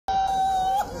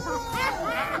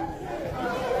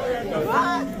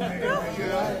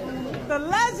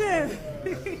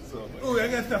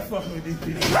gotta stop fucking with these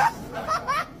people.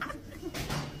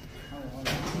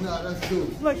 No, that's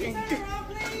good. Looking good.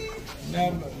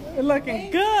 Never.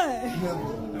 Looking good.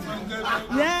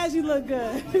 Yes, you look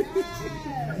good.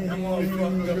 I'm always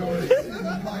fucking up with it.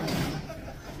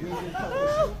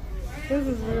 This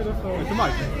is beautiful. With the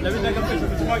mic. Let me take a picture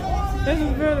with the mic. This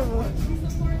is beautiful.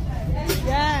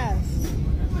 Yes.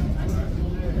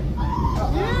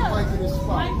 Yeah. Mike in his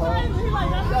spot,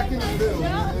 back in the building,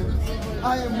 man. I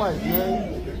am Mike,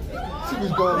 man. See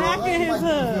what's going on. Back in his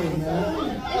hood.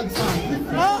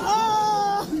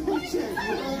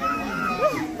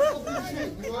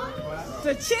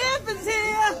 The champ is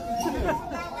here.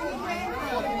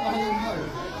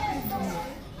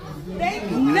 They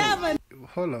never.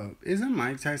 Hold up. Isn't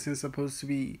Mike Tyson supposed to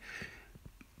be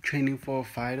training for a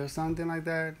fight or something like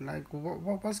that? Like,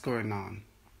 what's going on?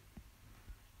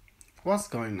 What's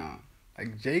going on?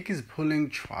 Like, Jake is pulling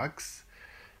trucks.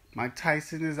 Mike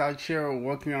Tyson is out here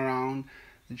walking around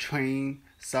the train,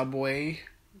 subway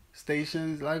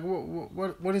stations. Like,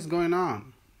 what is going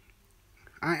on?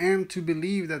 I am to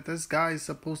believe that this guy is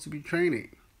supposed to be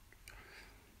training.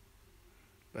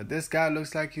 But this guy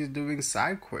looks like he's doing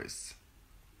side quests.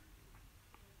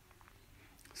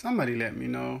 Somebody let me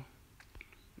know.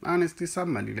 Honestly,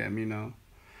 somebody let me know.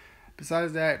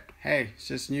 Besides that, hey, it's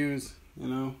just news. You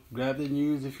know, grab the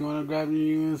news if you want to grab the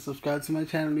news. Subscribe to my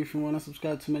channel if you want to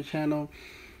subscribe to my channel.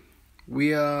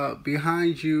 We are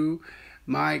behind you,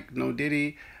 Mike, no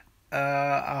Diddy.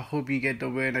 I hope you get the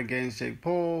win against Jake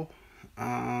Paul.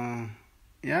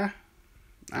 Yeah,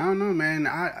 I don't know, man.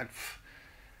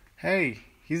 Hey,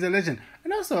 he's a legend.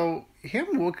 And also,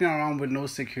 him walking around with no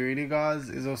security guards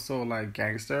is also like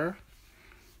gangster.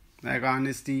 Like,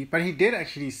 honesty. But he did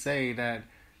actually say that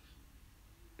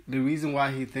the reason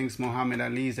why he thinks Muhammad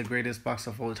Ali is the greatest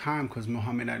boxer of all time, because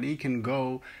Muhammad Ali can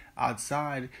go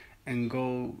outside and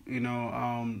go,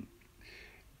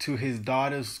 to his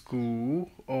daughter's school,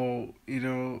 or,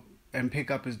 and pick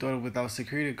up his daughter without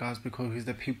security guards, because he's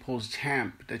the people's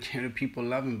champ. The people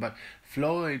love him. But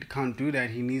Floyd can't do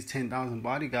that. He needs 10,000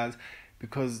 bodyguards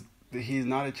because he's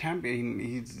not a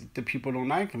champion. The people don't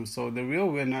like him. So the real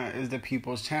winner is the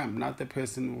people's champ, not the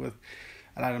person with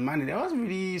a lot of money. That was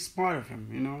really smart of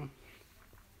him,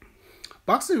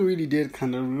 Boxing really did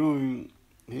kind of ruin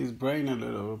his brain a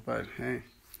little, but hey,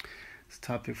 it's a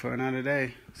topic for another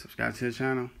day. Subscribe to the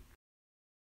channel.